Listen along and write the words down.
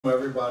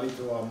Everybody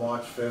to our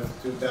March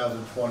 5th,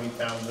 2020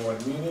 Town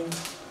Board meeting.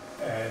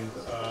 And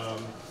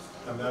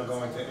I'm now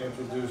going to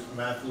introduce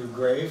Matthew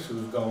Graves,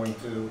 who's going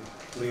to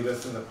lead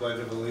us in the Pledge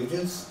of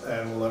Allegiance.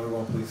 And will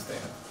everyone please stand?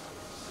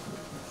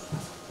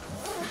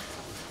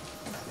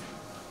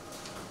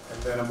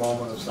 And then a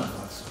moment of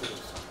silence,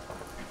 please.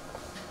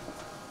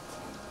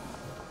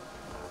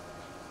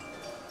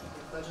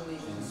 Pledge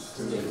allegiance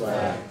to the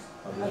flag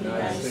of the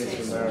United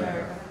States of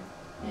America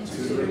and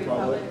to the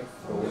republic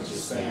for which it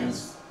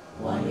stands,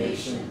 one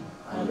nation,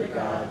 under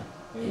God,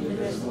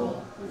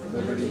 indivisible, with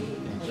liberty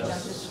and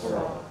justice for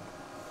all.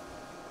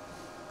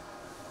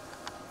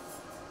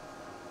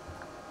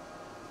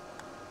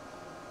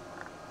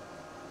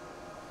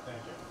 Thank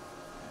you.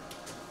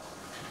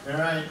 All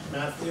right,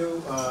 Matthew,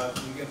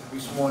 you get to be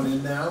sworn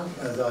in now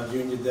as our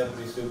Junior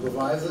Deputy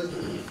Supervisor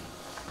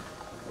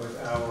with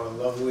our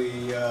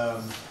lovely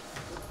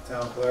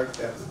Town Clerk,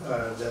 that's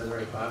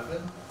Desiree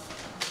Potvin.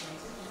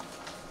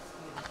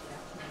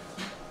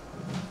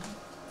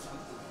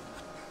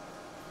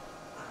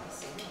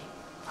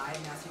 I,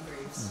 Matthew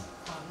Graves,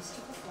 promise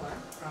to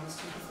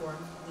perform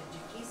the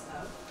duties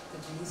of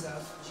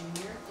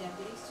Junior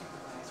Deputy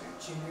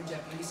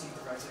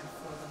Supervisor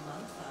for the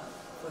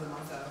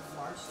month of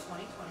March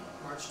 2020,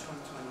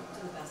 to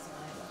the best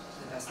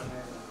of my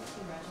ability.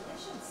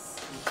 Congratulations.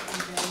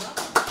 You're very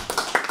welcome.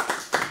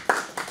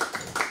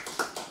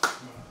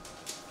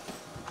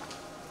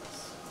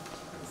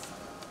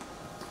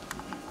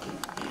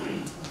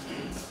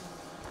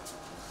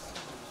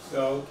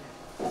 So,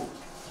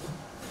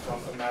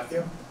 welcome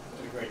Matthew,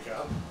 did a great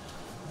job.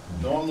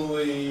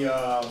 Normally,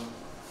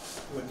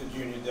 with the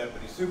Junior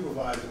Deputy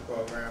Supervisor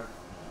program,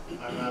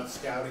 I'm out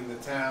scouting the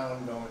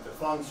town, going to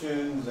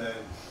functions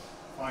and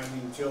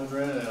finding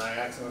children, and I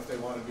ask them if they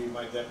want to be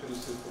my Deputy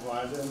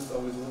Supervisor, and it's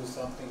always a little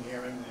something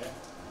here and there.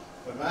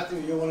 But Matthew,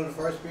 you're one of the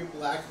first people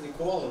to actually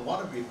call and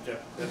want to be the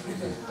Deputy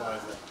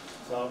Supervisor.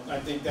 So I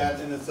think that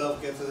in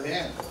itself gets his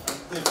hand.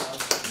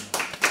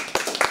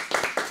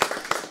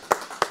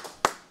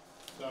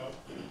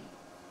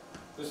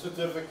 This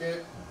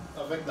certificate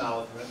of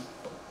acknowledgement,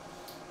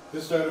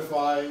 this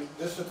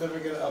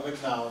certificate of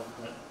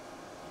acknowledgement,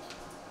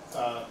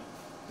 I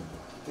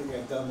think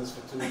I've done this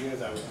for 2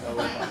 years, I would know it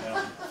by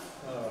now.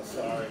 Oh,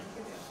 sorry.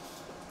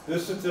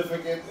 This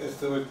certificate is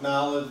to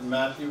acknowledge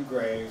Matthew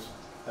Graves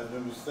has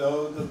been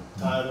bestowed the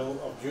title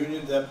of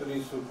Junior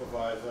Deputy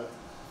Supervisor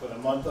for the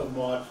month of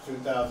March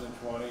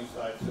 2020,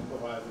 signed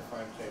Supervisor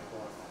Frank J.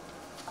 Porter.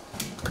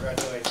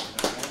 Congratulations,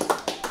 man.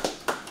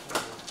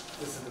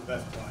 This is the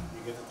best part.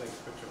 You get to take a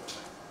picture with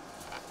me.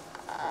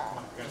 Come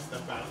on, you gotta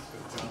step out,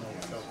 because John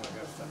always tells me I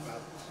gotta step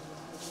out.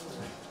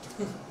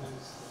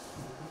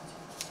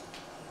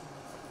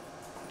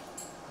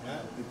 Yeah, I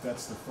think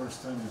that's the first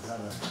time you've had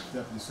a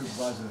deputy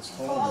supervisor that's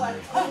taller than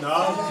you. No,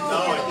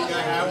 I think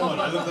I have one.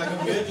 I look like a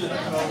midget. I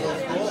thought it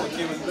was cool. The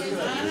kid was bigger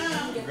than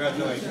you.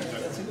 Congratulations.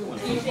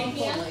 Can you take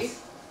hands?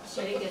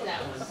 Should I get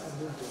that one?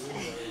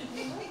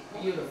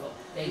 Beautiful.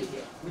 Thank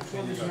you. Which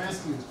one is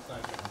Matthew?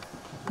 Thank you.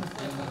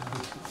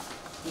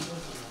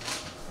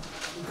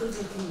 Good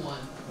looking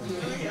one.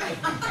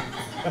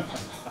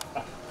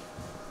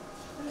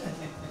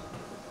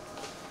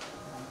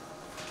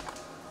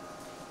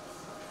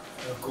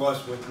 And of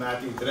course, with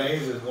Matthew today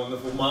is his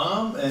wonderful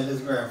mom and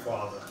his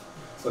grandfather.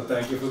 So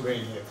thank you for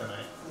being here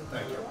tonight.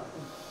 Thank you.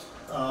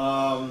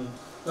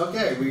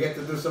 Okay, we get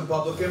to do some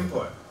public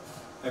input.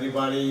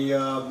 Anybody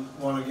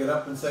want to get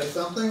up and say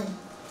something?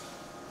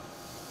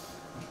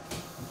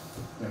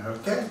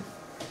 Okay.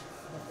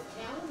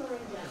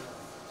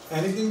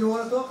 Anything you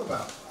want to talk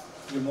about,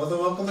 you're more than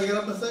welcome to get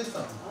up and say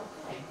something.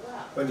 Okay,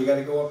 well. But you got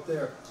to go up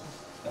there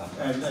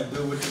and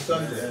do what your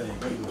son did.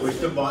 Push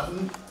the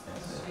button,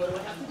 What do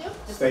I have to do?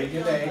 Just state push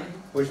your the name, button.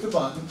 push the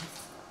button,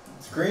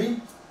 it's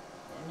green.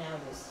 And now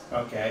it is.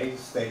 Okay,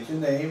 state your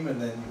name and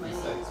then you My can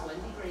name say. is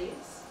Wendy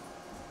Graves,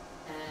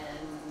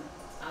 and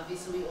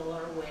obviously we all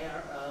are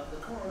aware of the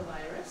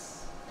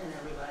coronavirus, and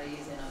everybody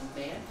is in a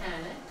mad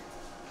panic.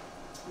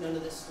 None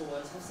of the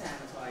stores have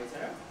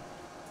sanitizer.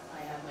 I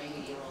have my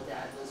 80-year-old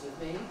dad lives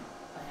with me.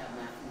 I have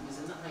Matthew who's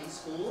in the high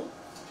school.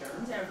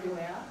 Germs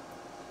everywhere.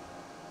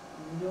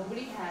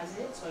 Nobody has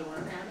it, so I went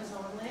on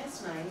Amazon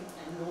last night,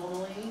 and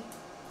normally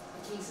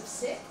a case of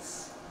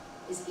 6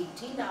 is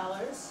 $18.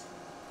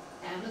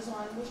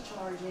 Amazon was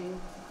charging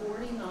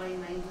 $49.99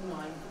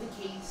 for the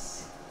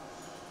case,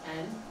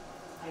 and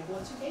I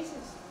bought 2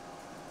 cases.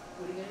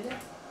 What are you gonna do?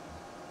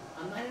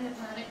 I'm not in a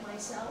panic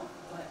myself,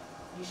 but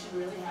you should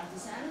really have the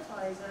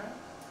sanitizer,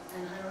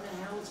 and I don't know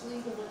how it's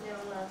legal, but they're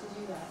allowed to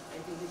do that. I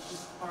think it's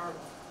just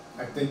horrible.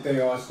 I think they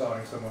are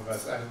starting, some of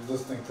us. I'm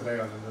listening today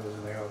on the news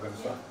and they are going to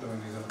start doing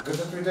these, because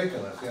it's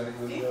ridiculous.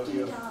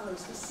 $15 for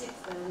 6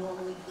 that are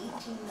normally $18.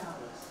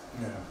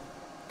 Yeah.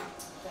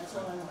 That's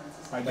all I wanted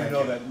to say. I do Thank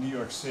know you. that New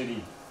York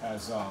City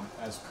has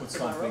put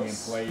something in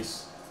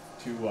place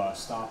to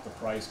stop the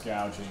price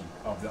gouging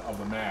of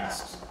the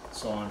masks.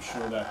 So I'm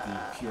sure that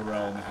the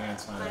Purell and the hand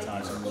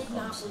sanitizer will I did come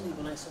not soon. believe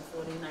when I saw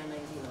 $49.99.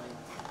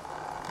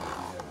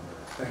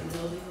 Thank you. You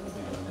know,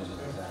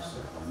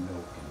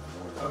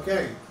 even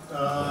Okay,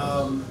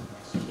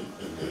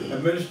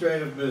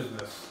 administrative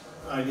business.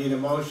 I need a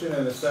motion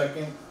and a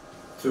second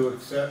to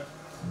accept.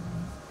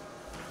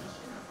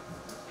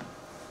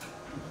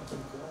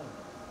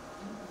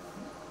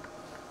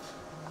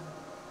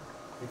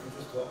 You can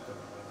just talk to me.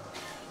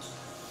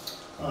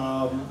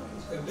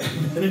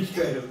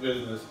 Administrative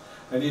business.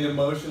 I need a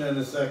motion and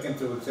a second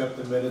to accept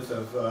the minutes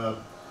of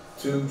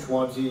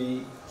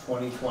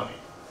 2/20/2020.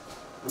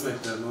 I'll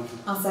make that motion.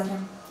 I'll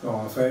second.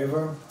 All in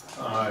favor?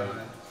 Aye.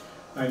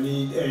 I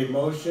need a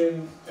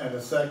motion and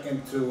a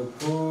second to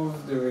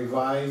approve the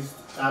revised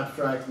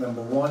abstract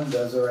number 1.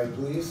 Desiree,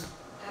 please.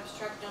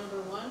 Abstract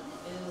number 1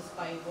 is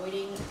by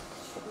voiding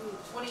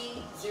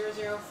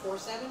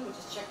 200047, which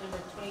is check number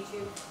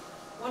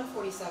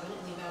 22-147 in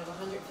the amount of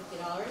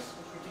 $150,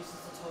 which reduces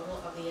the total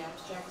of the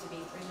abstract to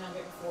be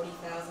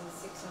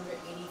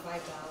 $340,685.23.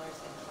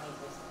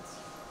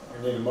 I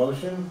need a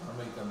motion I'll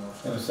make that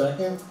motion. and a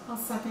second. I'll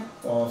second.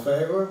 All in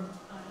favor?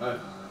 Aye.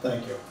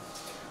 Thank you.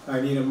 I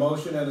need a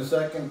motion and a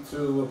second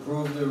to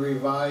approve the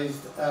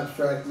revised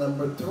abstract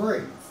number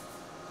 3.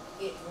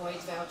 It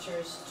voids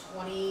vouchers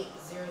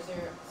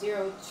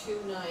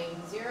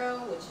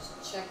 20000290, which is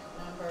check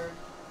number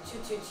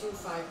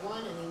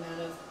 22251 in the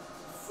amount of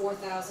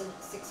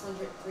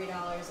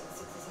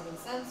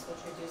 $4,603.67,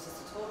 which reduces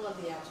the total of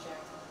the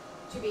abstract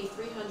to be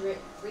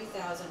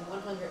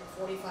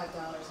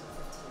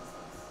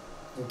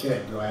 $303,145.15.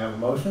 Okay, do I have a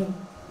motion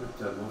Make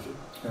that motion.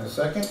 and a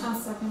second? I'll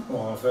second.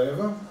 All in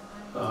favor?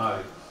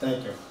 Aye.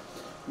 Thank you.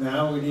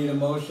 Now we need a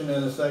motion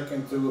and a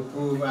second to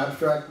approve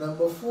abstract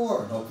number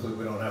 4, and hopefully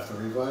we don't have to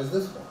revise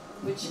this one.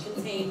 Which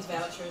contains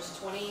vouchers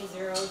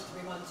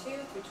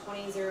 200312 through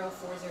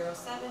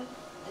 200407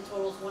 and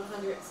totals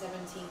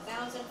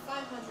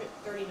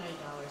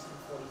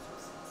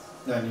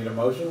 $117,539.43. I need a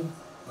motion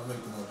I'll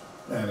make the motion.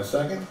 and a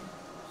second.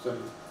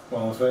 Second.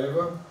 All in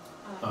favor?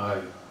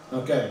 Aye.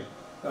 Okay,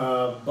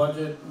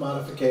 budget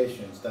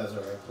modifications,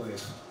 Desiree,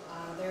 please.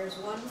 There's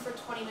one for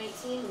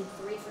 2019 and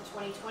 3 for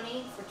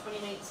 2020. For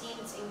 2019,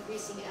 it's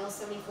increasing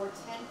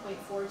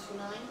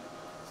L7410.429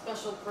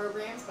 special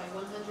programs by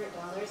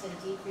 $100 and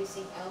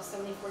decreasing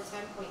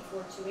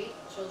L7410.428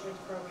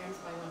 children's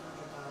programs by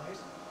 $100.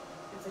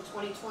 And for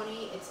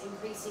 2020, it's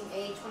increasing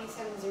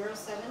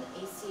A2707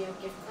 ACO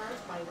gift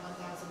cards by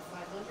 $1,500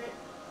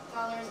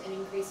 and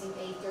increasing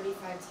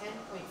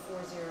A3510.407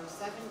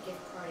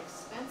 gift card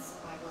expense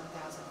by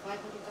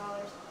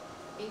 $1,500.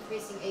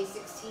 Increasing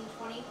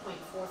A1620.446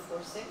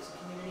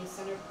 community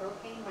center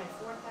propane by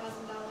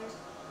 $4,000,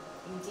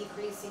 and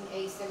decreasing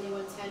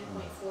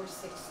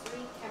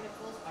A7110.463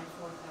 chemicals by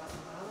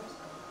 $4,000,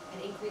 and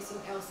increasing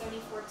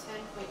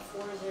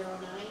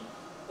L7410.409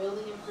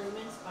 building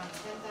improvements by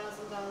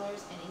 $10,000,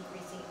 and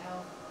increasing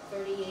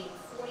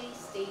L3840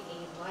 state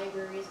aid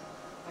libraries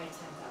by $10,000.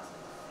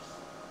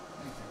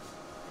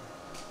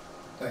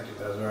 Thank you,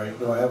 Desiree.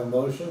 Do I have a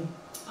motion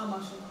I'll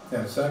motion.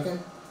 and a second?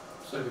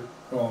 Second.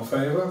 All in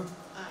favor?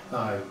 Aye.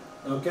 Aye.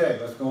 Okay,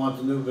 let's go on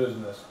to new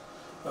business.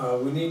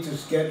 We need to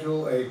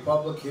schedule a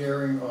public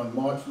hearing on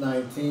March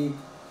 19th,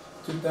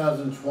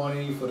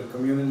 2020 for the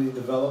community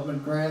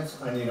development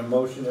grants. I need a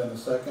motion and a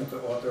second to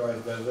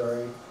authorize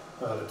Desiree,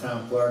 the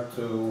town clerk,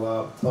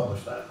 to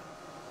publish that.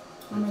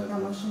 I'll make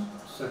that motion.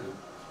 Second.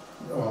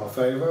 All in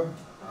favor?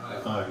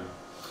 Aye.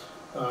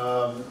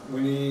 We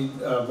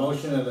need a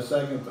motion and a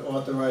second to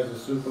authorize the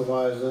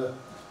supervisor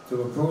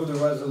to approve the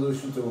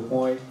resolution to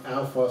appoint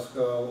Al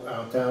Fusco,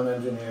 our town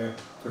engineer,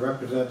 to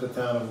represent the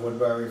town of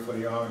Woodbury for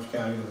the Orange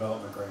County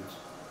Development Grants.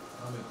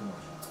 I'll make the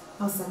motion.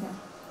 I'll second.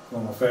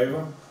 All in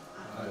favor?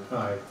 Aye.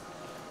 Aye.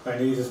 I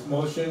need a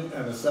motion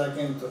and a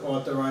second to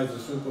authorize the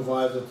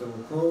supervisor to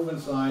approve and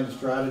sign the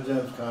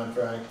Stratagems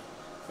contract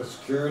for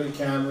security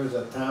cameras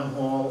at Town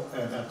Hall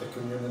and at the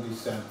community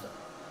center.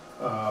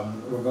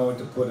 We're going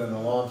to put an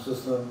alarm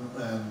system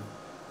and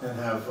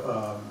have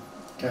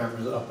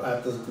cameras up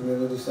at the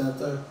community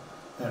center,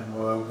 and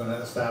we're going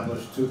to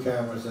establish 2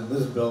 cameras in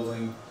this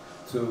building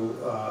to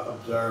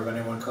observe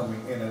anyone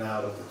coming in and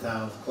out of the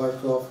town's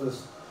clerk's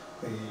office,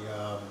 the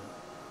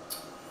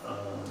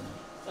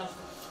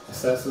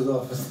assessor's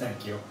office,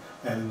 thank you,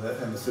 and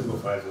the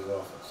supervisor's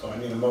office. So I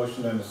need a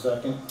motion and a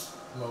second.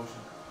 Motion.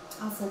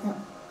 I'll second.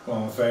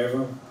 All in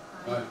favor?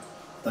 Aye.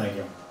 Thank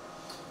you.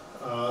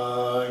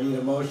 I need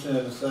a motion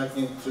and a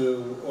second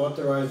to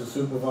authorize the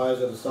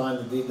supervisor to sign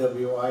the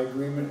DWI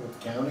agreement with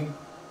the county.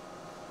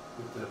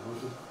 Make that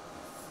motion.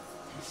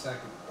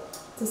 Second.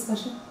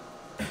 Discussion?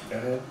 Go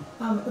ahead.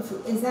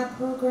 Is that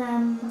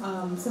program,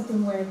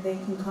 something where they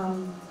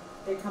come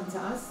to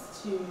us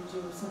to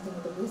do something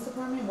with the police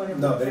department? Whatever.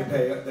 No, they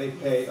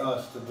pay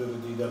us to do the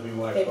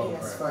DWI They program.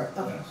 pay us for it,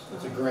 okay. Yes,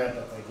 it's a grant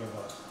that they give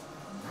us.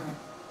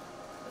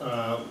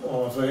 Alright.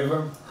 All in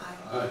favor?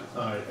 Aye.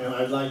 Alright, and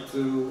I'd like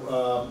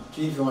to,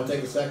 Chief, you wanna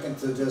take a second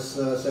to just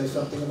say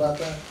something about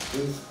that,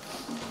 please?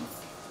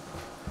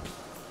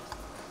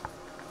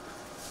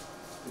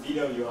 The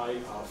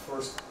DWI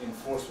first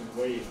enforcement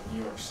wave in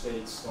New York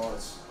State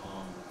starts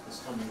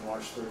this coming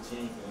March 13th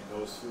and it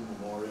goes through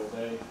Memorial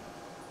Day.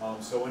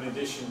 So in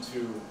addition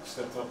to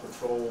stepped up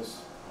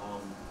patrols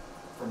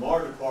from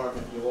our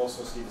department, you'll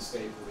also see the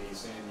state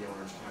police and the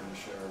Orange County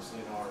sheriffs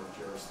in our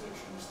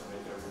jurisdiction, just to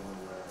make everyone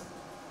aware.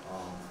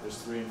 There's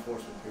 3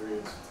 enforcement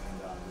periods,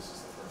 and this is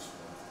the first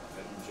one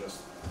that you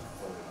just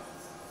voted on.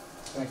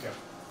 Thank you.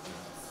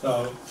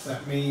 So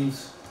that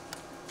means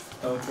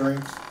no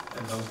drinks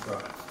and no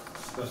drive,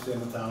 especially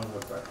in the town of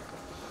Woodbury,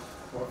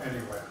 or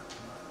anywhere.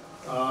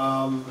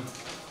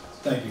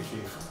 Thank you,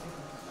 Chief.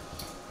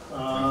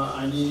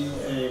 I need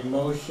a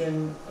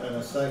motion and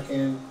a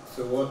second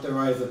to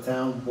authorize the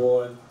town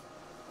board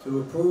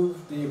to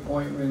approve the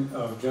appointment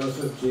of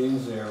Joseph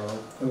Gianzero,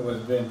 who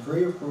has been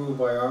pre-approved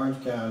by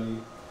Orange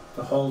County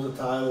to hold the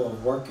title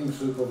of Working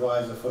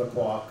Supervisor for the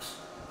Parks,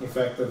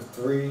 effective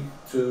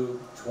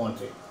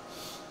 3/2/20.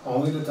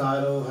 Only the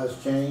title has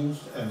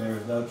changed, and there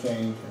is no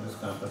change in his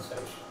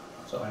compensation.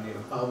 So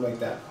I'll make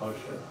that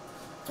motion.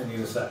 I need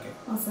a second.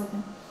 I'll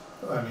second.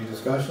 Any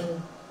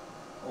discussion?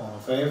 All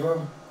in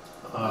favor?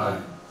 Aye.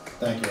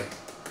 Thank you.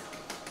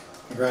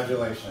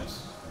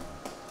 Congratulations.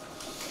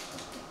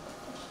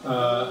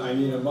 I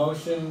need a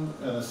motion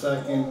and a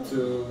second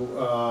to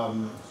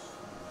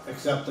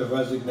accept the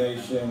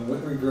resignation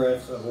with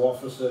regrets of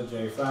Officer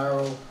Jay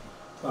Farrell,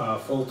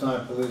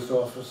 full-time police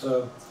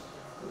officer,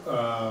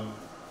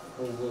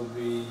 who will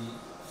be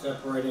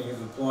separating his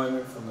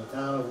employment from the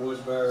town of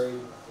Woodbury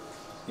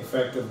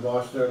effective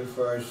March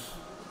 31st,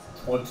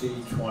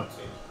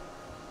 2020.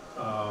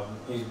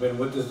 He's been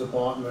with this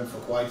department for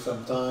quite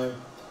some time.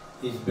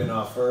 He's been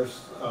our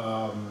first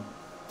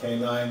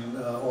K-9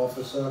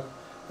 officer,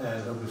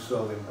 and he'll be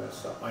sorely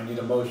missed. So I need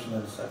a motion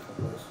and a second,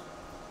 please.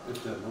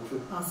 Make that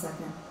motion. I'll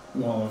second.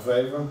 All in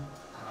favor?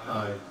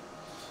 Aye.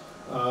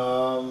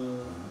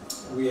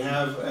 We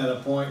have an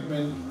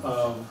appointment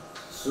of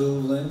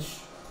Sue Lynch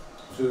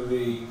to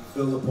the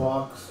Fill the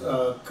Parks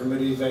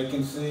Committee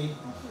vacancy.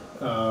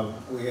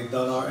 We had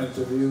done our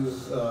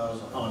interviews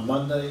on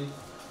Monday,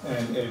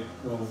 and it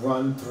will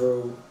run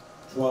through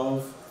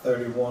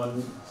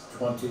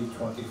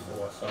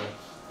 12/31/2024. So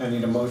I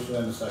need a motion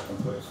and a second,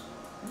 please.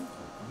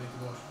 Make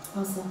the motion.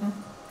 I'll second.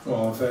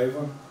 All in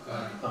favor?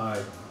 Aye.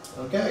 Aye.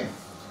 Okay.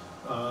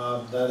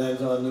 That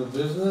ends our new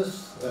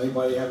business.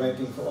 Anybody have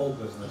anything for old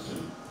business?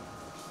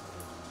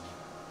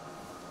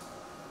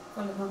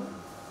 From the public?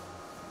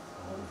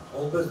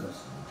 Old business.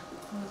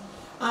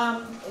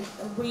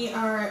 We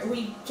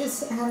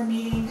just had a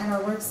meeting at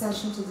our work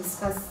session to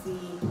discuss the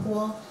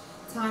pool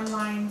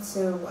timeline,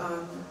 so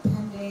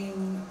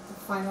pending the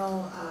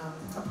final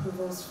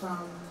approvals from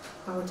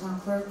our town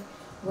clerk,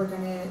 we're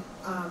gonna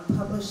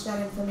publish that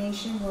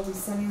information. We'll be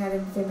sending that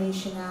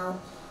information out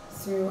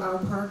through our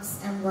Parks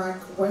and Rec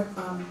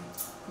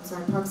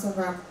Parks and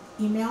Rec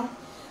email.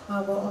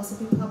 We'll also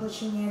be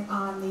publishing it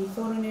on the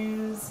Photo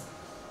News,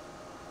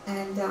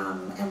 and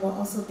we'll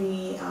also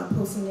be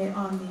posting it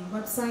on the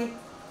website.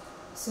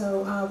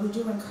 So we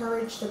do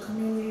encourage the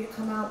community to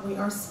come out.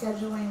 We're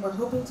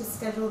hoping to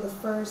schedule the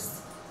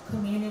first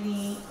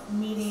community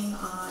meeting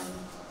on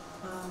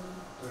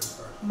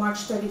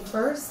March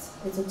 31st.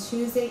 It's a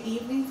Tuesday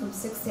evening from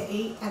 6 to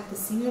 8 at the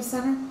Senior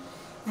Center.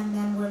 And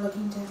then we're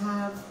looking to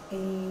have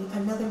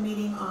another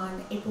meeting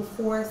on April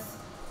 4th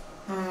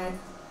at,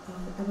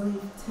 I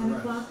believe, 10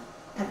 o'clock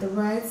at the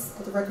Reds,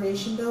 at the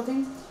Recreation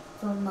Building,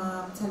 from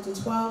 10 to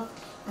 12.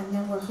 And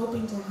then we're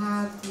hoping to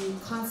have the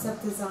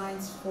concept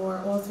designs for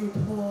all 3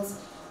 pools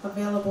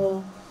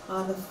available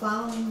the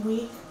following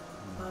week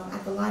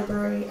at the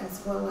library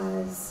as well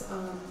as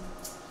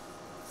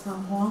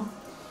Town Hall.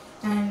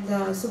 And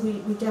so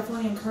we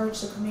definitely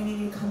encourage the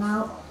community to come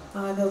out.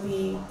 There'll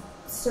be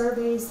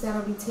surveys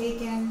that'll be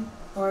taken,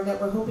 or that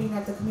we're hoping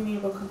that the community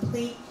will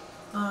complete.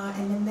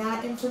 And then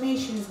that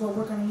information is what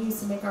we're going to use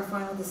to make our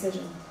final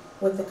decision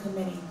with the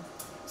committee.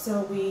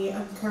 So we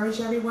encourage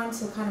everyone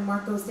to kind of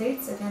mark those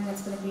dates. Again,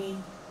 that's going to be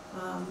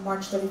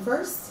March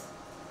 31st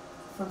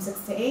from 6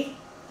 to 8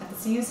 at the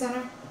Senior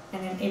Center,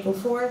 and then April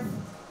 4th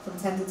from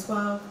 10 to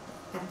 12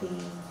 at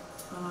the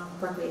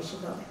Recreation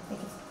Building.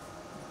 Thank you.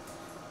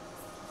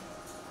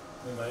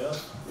 Anybody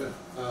else? Yeah,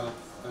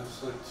 I'd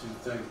just like to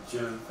thank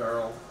Jen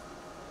Farrell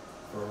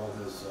for all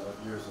his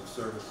years of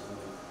service in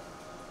the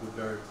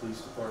Woodbury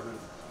Police Department.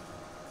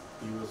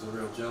 He was a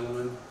real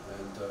gentleman,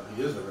 and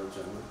he is a real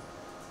gentleman,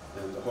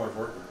 and a hard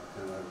worker,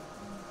 and I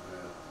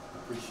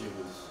appreciate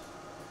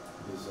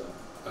his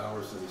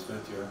hours that he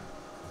spent here,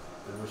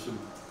 and wish him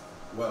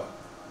well,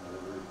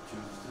 whatever he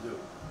chooses to do.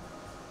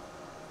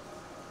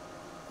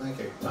 Thank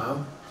you.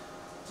 Tom?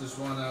 Just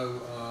want to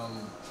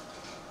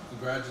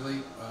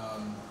congratulate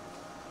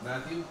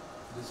Matthew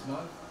this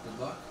month. Good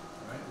luck.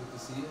 Right, good to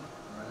see you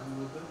around a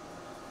little bit.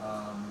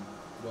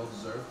 Well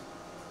deserved.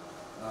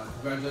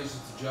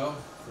 Congratulations to Joe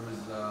for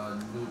his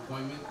new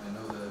appointment. I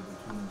know that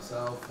between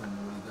himself and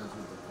what he does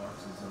with the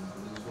parks is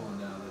unbelievable.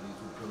 And now that he's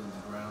with Buildings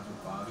and Grounds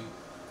with Bobby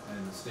and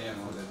the staff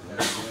that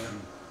has there,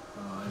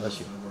 I know it's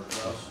going to work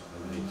well.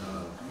 And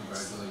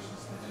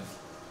congratulations to him.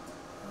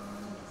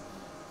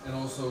 And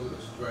also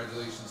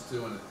congratulations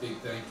to, and a big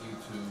thank you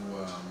to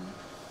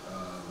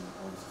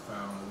Officer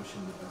Farrell. I wish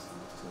him the best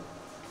of luck too.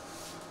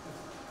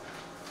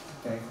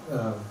 Okay.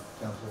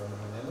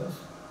 Councilwoman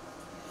Hernandez?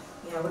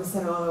 Yeah, I would have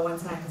said it all at one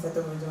time because I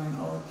thought we were doing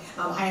old.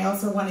 I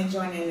also want to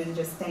join in and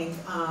just thank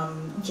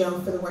Joe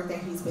for the work that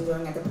he's been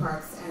doing at the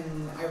parks,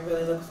 and I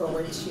really look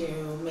forward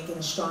to making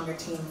a stronger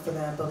team for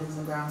the buildings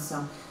and grounds. So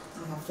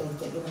I have faith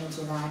that you're going to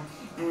do that.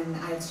 And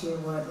I too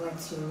would like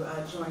to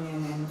join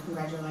in and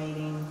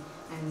congratulating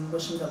and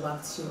wishing good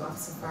luck to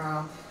Officer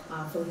Farrell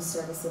for his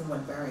service in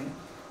Woodbury.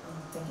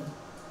 Thank you.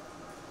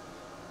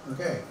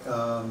 Okay,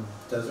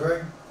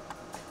 Desiree?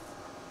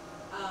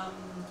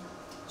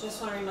 Just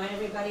want to remind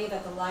everybody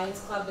that the Lions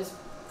Club is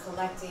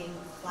collecting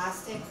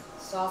plastic,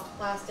 soft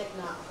plastic,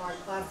 not hard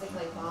plastic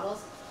like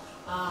bottles,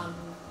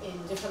 in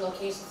different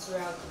locations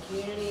throughout the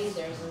community.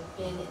 There's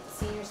been at the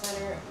Senior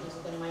Center, there's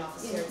been in my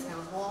office here at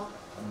Town Hall,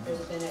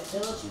 there's been at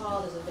Village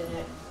Hall, there's been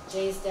at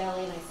Jay's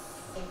Deli, and I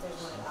think there's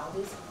one at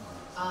Aldi's.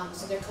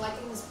 So they're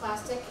collecting this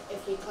plastic.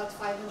 If we collect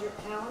 500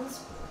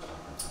 pounds,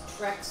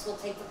 Trex will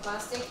take the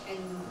plastic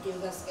and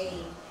give us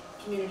a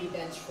community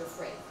bench for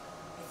free.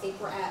 I think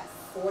we're at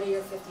 40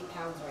 or 50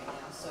 pounds right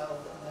now, so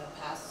in the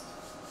past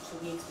 2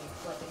 weeks we've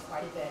collected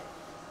quite a bit.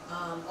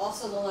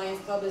 Also, the Lions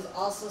Club is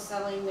also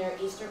selling their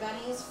Easter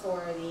bunnies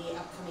for the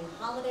upcoming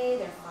holiday.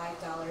 They're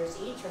 $5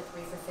 each, or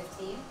 3 for $15.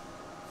 If you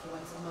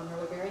went to Munro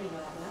Woodbury, you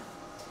know that math.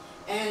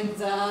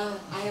 And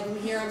I have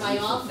them here in my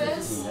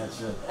office.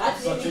 That's it.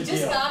 That's Such you a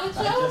just deal. got it,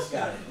 Joe? I just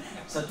got it.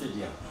 Such a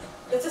deal.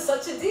 It's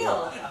such a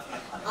deal.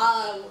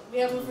 We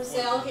have them for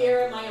sale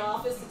here in my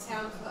office at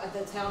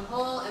the town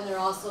hall, and they're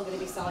also going to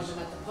be selling them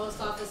at the post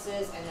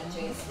offices and at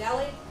Jay's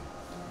Deli.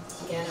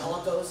 Again, it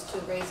all goes to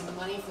raising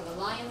money for the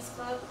Lions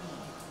Club.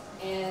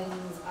 And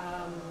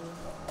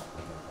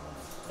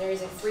there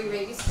is a free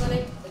rabies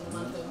clinic in the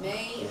month of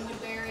May in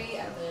Woodbury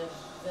at the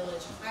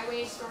Village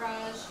Highway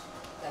Garage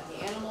that the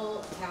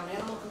Town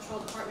Animal Control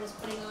Department is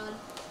putting on.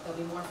 There'll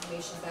be more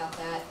information about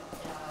that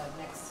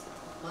next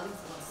month,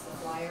 once the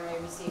flyer I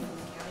received from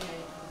the county, I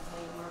can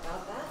tell you more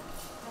about that.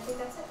 I think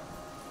that's it.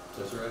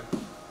 Desiree,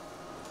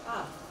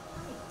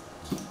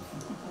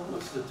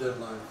 what's the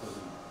deadline for the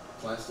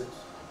plastics?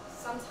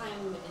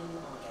 Sometime in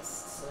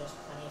August, so there's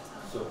plenty of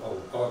time. So,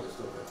 August,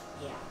 okay.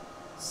 Yeah.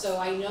 So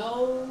I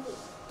know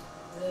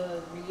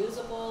the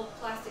reusable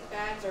plastic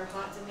bags are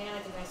hot demand. I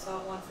think I saw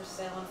one for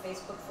sale on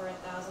Facebook for $1,000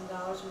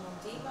 from Home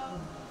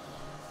Depot.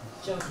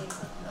 Joking.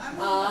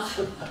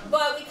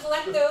 But we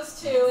collect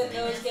those too, and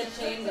those get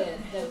traded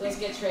in. Those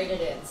get traded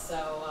in.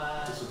 So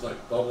This is like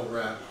bubble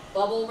wrap,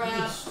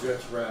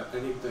 stretch wrap,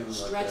 anything like that.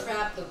 stretch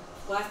wrap, the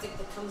plastic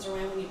that comes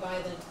around when you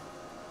buy the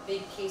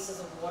big cases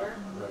of water.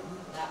 Right.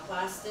 That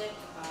plastic,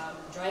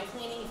 dry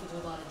cleaning. If you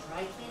do a lot of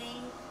dry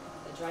cleaning,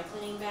 the dry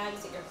cleaning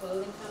bags that your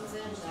clothing comes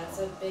in. That's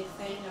a big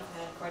thing. I've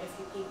had quite a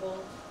few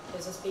people,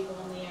 business people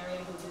in the area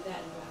who do that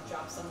and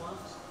drop some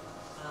off.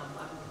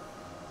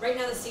 Right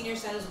now the Senior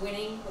Center is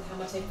winning with how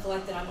much they've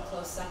collected. I'm a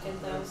close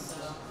second though,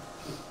 so.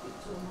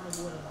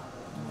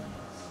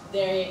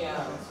 There you go.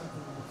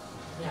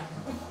 Yeah.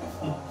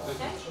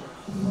 Okay.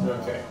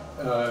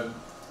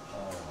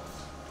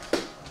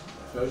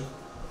 Joe?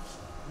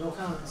 No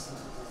comments.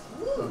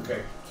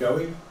 Okay.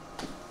 Joey?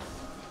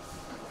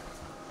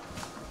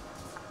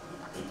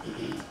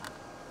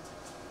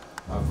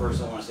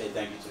 First, I want to say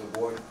thank you to the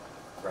board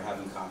for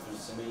having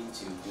confidence in me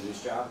to do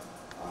this job.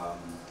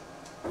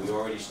 We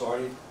already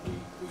started. We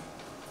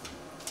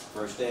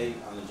first day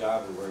on the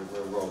job,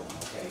 we're rolling.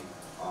 Okay.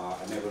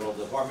 I met with all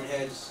the department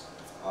heads,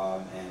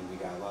 and we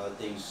got a lot of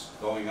things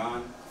going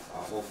on.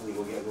 Hopefully,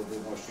 we'll get a little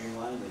bit more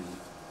streamlined, and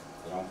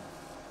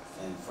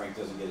and Frank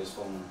doesn't get his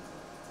phone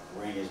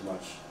ring as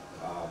much,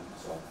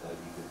 so that'd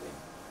be a good thing.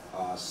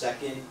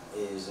 Second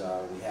is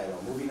we had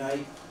a movie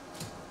night,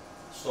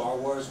 Star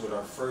Wars, with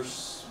our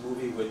first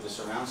movie with the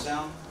surround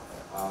sound.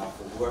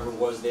 For whoever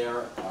was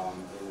there,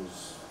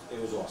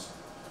 it was awesome.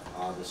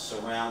 The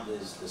sound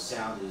is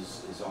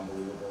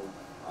unbelievable.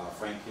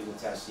 Frank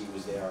Pilatest, he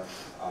was there.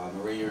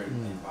 Maria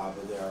and Bob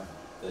were there.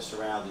 The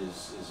surround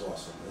is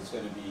awesome. It's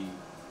going to be,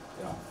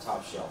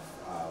 top shelf.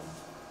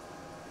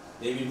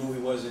 Maybe the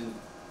movie wasn't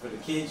for the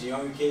kids, the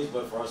younger kids,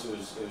 but for us it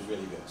was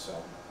really good.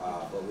 So,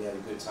 but we had a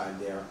good time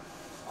there.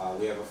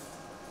 We have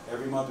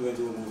every month we're going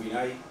to do a movie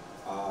night.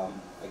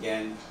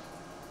 Again,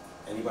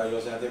 anybody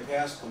else have their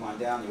pass, come on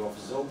down. The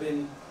office is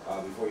open.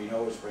 Before you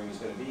know it, spring is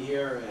going to be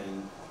here,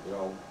 and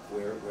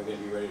we're going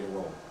to be ready to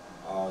roll.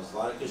 There's a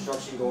lot of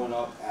construction going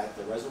up at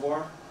the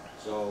reservoir,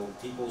 so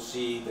people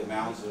see the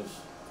mounds of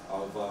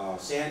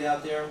sand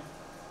out there.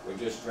 We're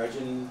just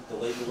dredging the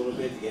lake a little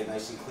bit to get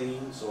nice and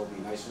clean, so it'll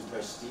be nice and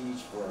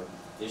prestige for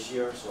this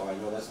year. So I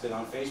know that's been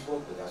on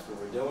Facebook, but that's what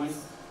we're doing.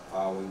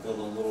 We're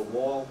building a little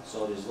wall,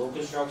 so there's a little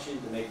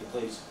construction to make the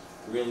place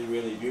really,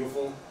 really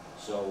beautiful.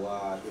 So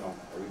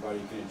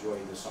everybody can enjoy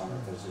the summer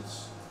because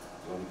it's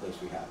the only place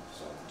we have.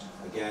 So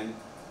again,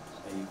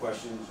 any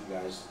questions, you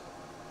guys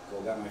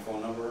got my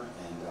phone number,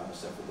 and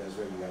except for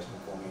Desiree, you guys can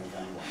call me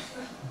anytime you want.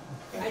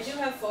 I do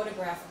have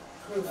photograph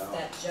proof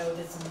that Joe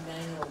did some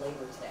manual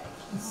labor today.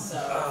 So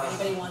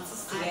if anybody wants to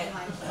see it,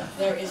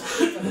 there is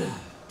proof of that.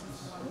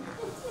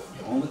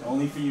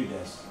 Only for you,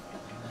 Des.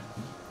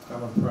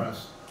 I'm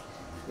impressed.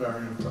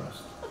 Very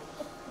impressed.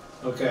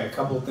 Okay, a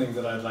couple of things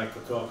that I'd like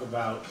to talk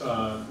about.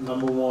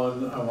 Number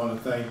one, I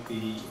want to thank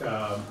the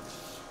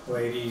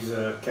ladies,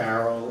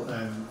 Carol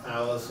and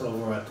Alice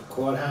over at the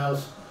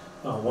courthouse.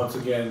 Once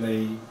again,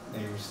 they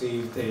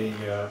received a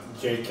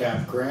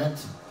JCAP grant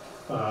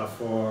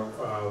for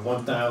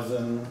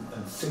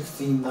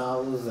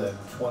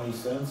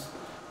 $1,016.20.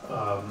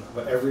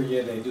 But every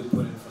year they do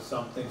put in for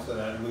something so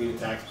that we, the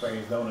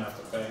taxpayers, don't have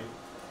to pay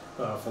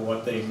for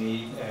what they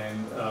need,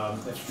 and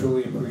it's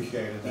truly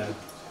appreciated that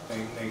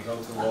they go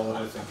through all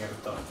of this and get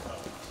it done. So,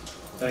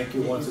 thank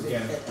you once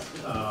again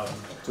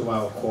to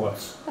our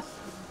courts.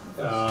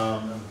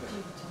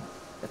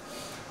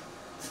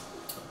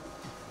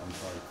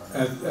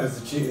 As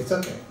the chief, it's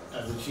okay.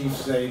 As the chief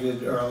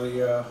stated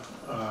earlier,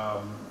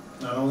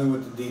 not only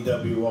with the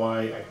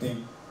DWI, I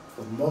think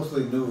for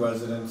mostly new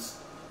residents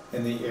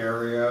in the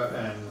area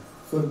and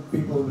for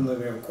people who've been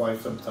living here for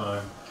quite some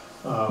time,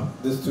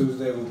 this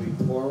Tuesday will be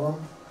Purim,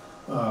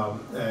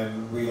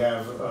 and we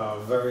have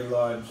very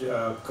large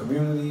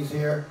communities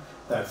here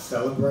that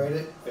celebrate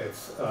it.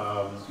 It's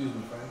Excuse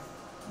me, Frank,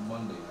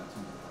 Monday, not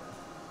Tuesday.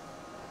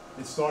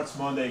 It starts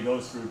Monday,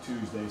 goes through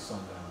Tuesday,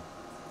 sundown.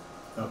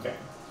 okay.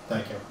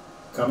 Thank you.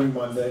 Coming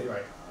Monday,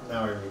 right?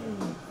 Now I read it.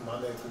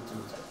 Monday through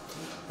Tuesday,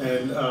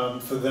 and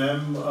for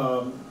them,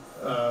 for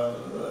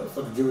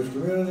the Jewish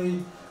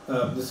community,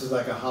 this is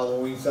like a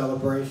Halloween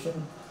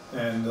celebration,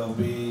 and there'll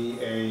be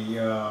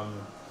a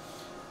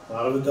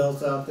lot of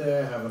adults out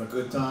there having a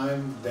good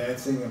time,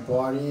 dancing and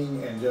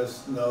partying, and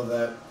just know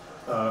that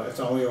it's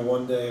only a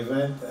one-day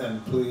event,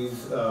 and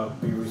please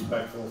be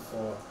respectful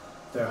for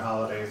their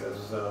holidays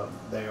as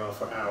they are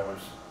for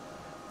ours.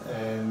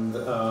 And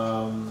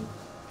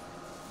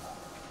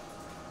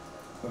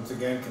once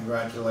again,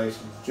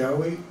 congratulations,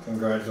 Joey.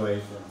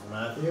 Congratulations,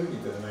 Matthew. You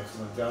did an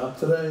excellent job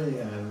today,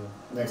 and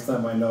next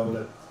time I know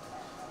that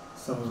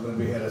someone's going to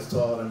be here that's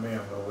taller than me,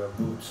 I'm going to wear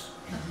boots.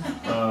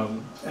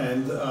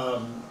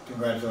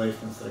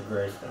 Congratulations to the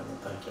Grace family.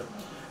 Thank you.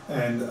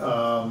 And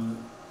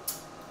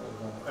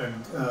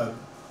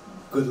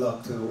good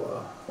luck to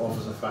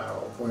Officer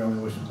Farrell. We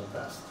only wish him the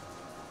best.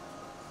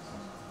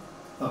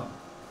 Oh.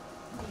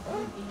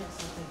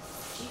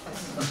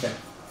 Okay.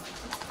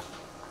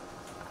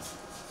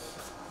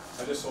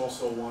 I just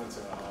also wanted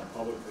to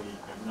publicly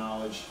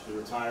acknowledge the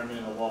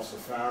retirement of Officer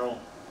Farrell.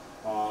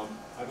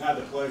 I've had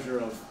the pleasure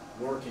of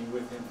working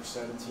with him for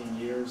 17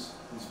 years.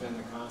 He's been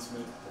a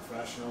consummate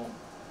professional.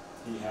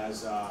 He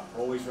has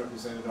always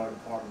represented our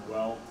department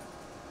well.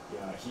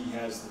 He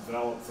has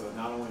developed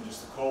not only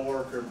just a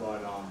co-worker,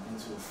 but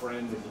into a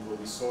friend that he will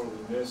be sorely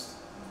missed.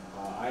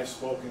 I have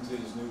spoken to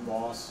his new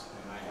boss,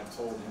 and I have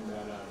told him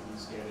that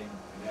he's getting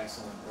an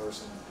excellent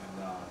person,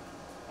 and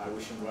I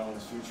wish him well in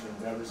his future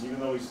endeavors, even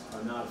though he's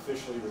not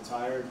officially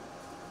retired.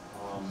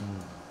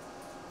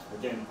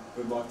 Again,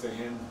 good luck to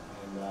him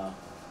and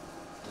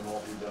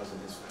all he does in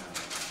his family.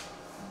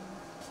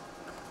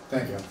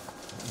 Thank you.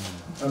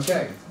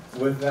 Okay,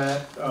 with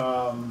that,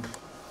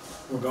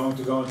 we're going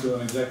to go into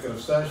an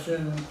executive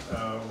session.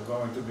 We're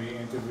going to be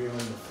interviewing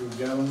a few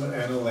gentlemen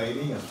and a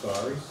lady, I'm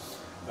sorry,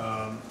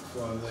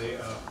 for the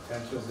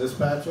potential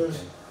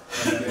dispatchers.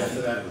 And then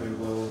after that, we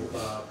will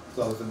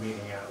close the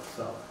meeting out.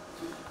 So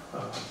I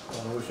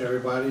want to wish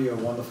everybody a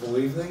wonderful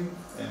evening,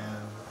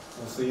 and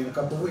we'll see you in a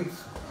couple of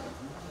weeks.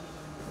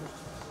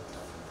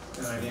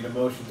 And I need a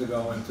motion to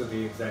go into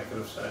the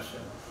executive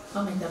session.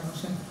 I'll make that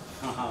motion.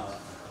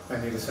 I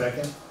need a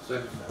second.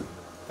 Second.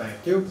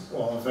 Thank you.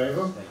 All in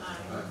favor?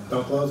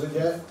 Don't close it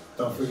yet.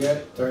 Don't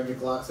forget, turn your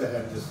clocks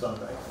ahead this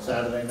Sunday.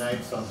 Saturday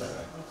night, Sunday.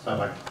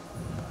 Bye-bye.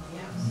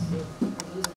 Yeah.